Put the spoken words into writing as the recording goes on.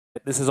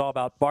This is all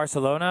about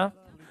Barcelona.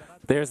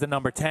 There's the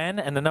number 10,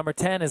 and the number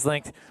 10 is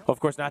linked, of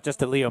course, not just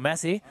to Leo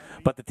Messi,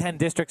 but the 10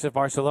 districts of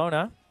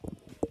Barcelona,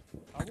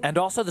 and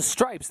also the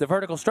stripes, the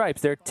vertical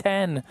stripes. There are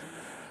 10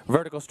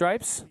 vertical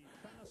stripes.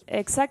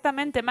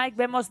 Exactamente, Mike.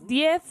 Vemos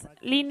 10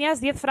 líneas,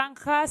 10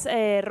 franjas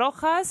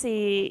rojas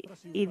y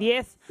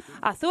 10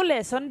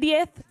 azules. Son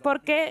 10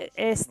 porque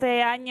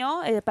este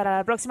año, para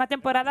la próxima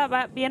temporada,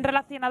 va bien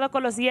relacionado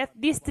con los 10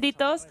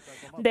 distritos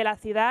de la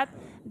ciudad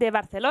de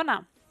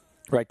Barcelona.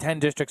 Right, 10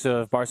 districts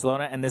of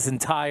Barcelona, and this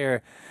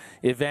entire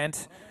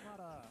event,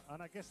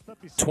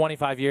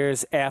 25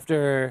 years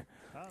after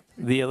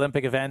the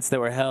Olympic events that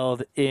were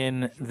held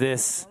in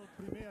this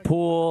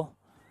pool